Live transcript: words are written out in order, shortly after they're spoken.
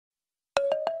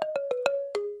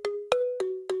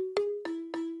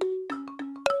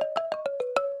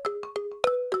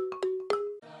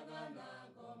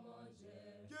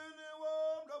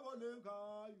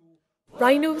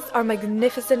Rhinos are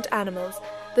magnificent animals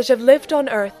that have lived on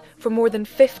Earth for more than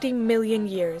 50 million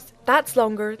years. That's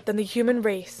longer than the human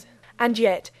race. And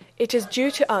yet, it is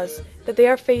due to us that they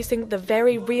are facing the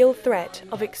very real threat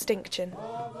of extinction.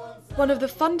 One of the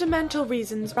fundamental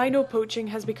reasons rhino poaching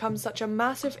has become such a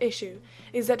massive issue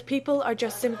is that people are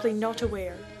just simply not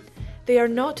aware. They are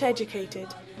not educated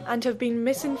and have been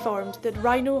misinformed that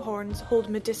rhino horns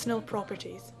hold medicinal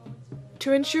properties.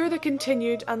 To ensure the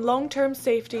continued and long-term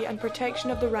safety and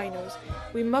protection of the rhinos,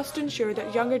 we must ensure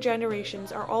that younger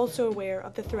generations are also aware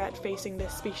of the threat facing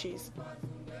this species.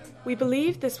 We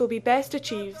believe this will be best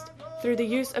achieved through the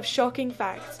use of shocking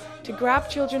facts to grab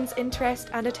children's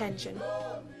interest and attention.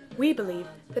 We believe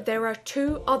that there are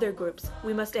two other groups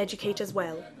we must educate as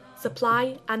well: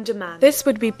 supply and demand. This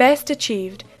would be best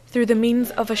achieved through the means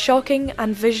of a shocking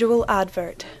and visual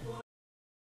advert.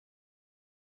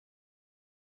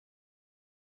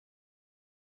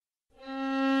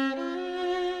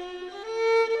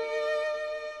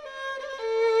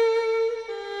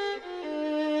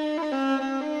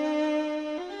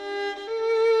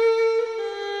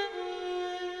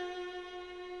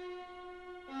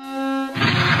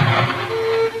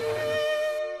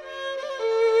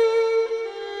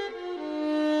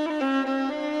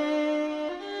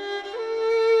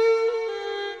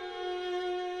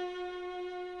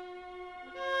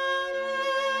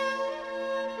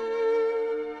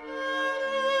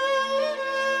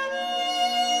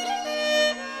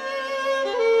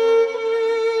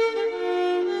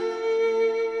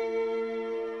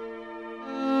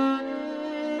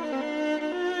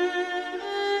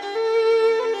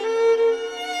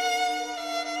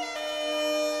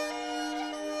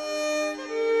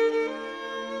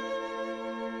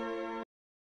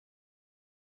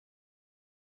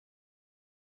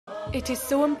 It is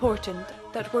so important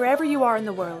that wherever you are in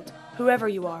the world, whoever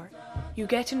you are, you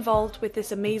get involved with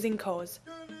this amazing cause.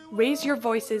 Raise your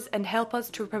voices and help us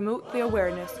to promote the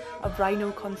awareness of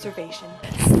rhino conservation.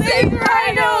 Save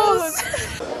rhinos!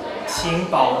 请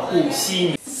保护犀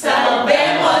牛。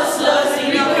 Salvemos los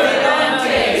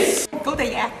ignorantes. Tudo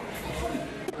é.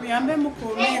 Muyambe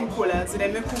mukuminkula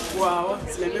zileme kugwawa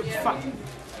zileme kufa.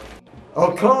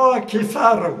 Okoa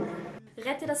kifaru.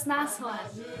 Rette das Nashorn.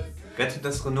 Rettet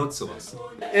das Rhinoceros.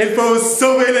 Il faut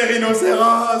sauver les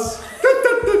rhinocéros.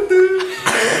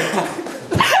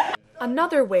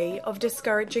 Another way of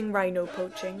discouraging rhino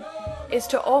poaching is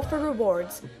to offer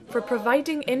rewards for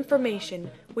providing information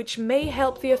which may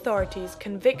help the authorities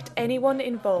convict anyone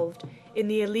involved in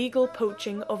the illegal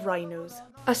poaching of rhinos.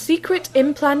 A secret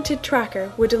implanted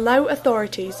tracker would allow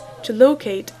authorities to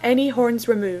locate any horns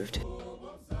removed.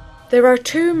 There are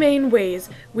two main ways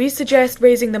we suggest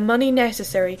raising the money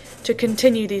necessary to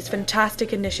continue these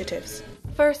fantastic initiatives.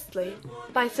 Firstly,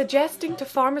 by suggesting to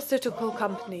pharmaceutical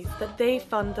companies that they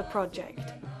fund the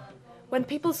project. When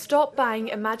people stop buying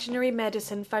imaginary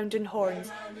medicine found in horns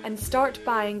and start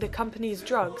buying the company's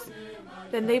drugs,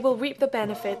 then they will reap the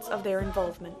benefits of their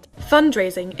involvement.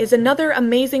 Fundraising is another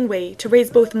amazing way to raise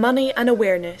both money and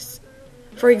awareness.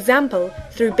 For example,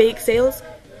 through bake sales,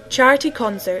 charity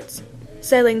concerts,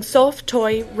 selling soft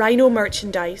toy rhino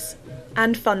merchandise,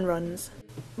 and fun runs.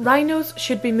 Rhinos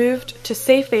should be moved to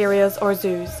safe areas or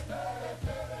zoos.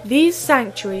 These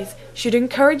sanctuaries should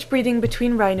encourage breeding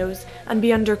between rhinos and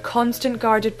be under constant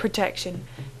guarded protection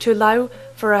to allow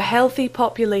for a healthy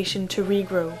population to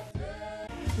regrow.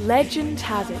 Legend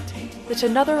has it that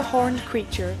another horned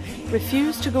creature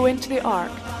refused to go into the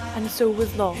ark and so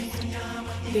was lost.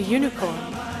 The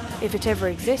unicorn, if it ever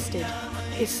existed,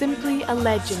 is simply a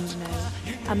legend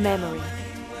now, a memory.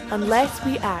 Unless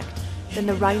we act, then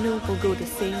the rhino will go the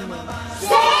same way. Save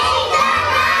the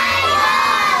rhino!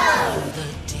 The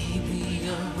day we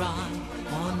arrive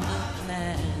on the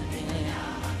planet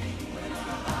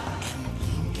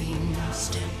and blinking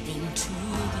step into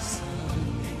the sun,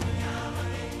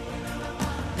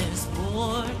 there's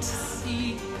more to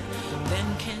see than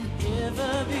can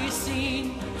ever be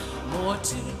seen, more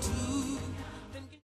to do.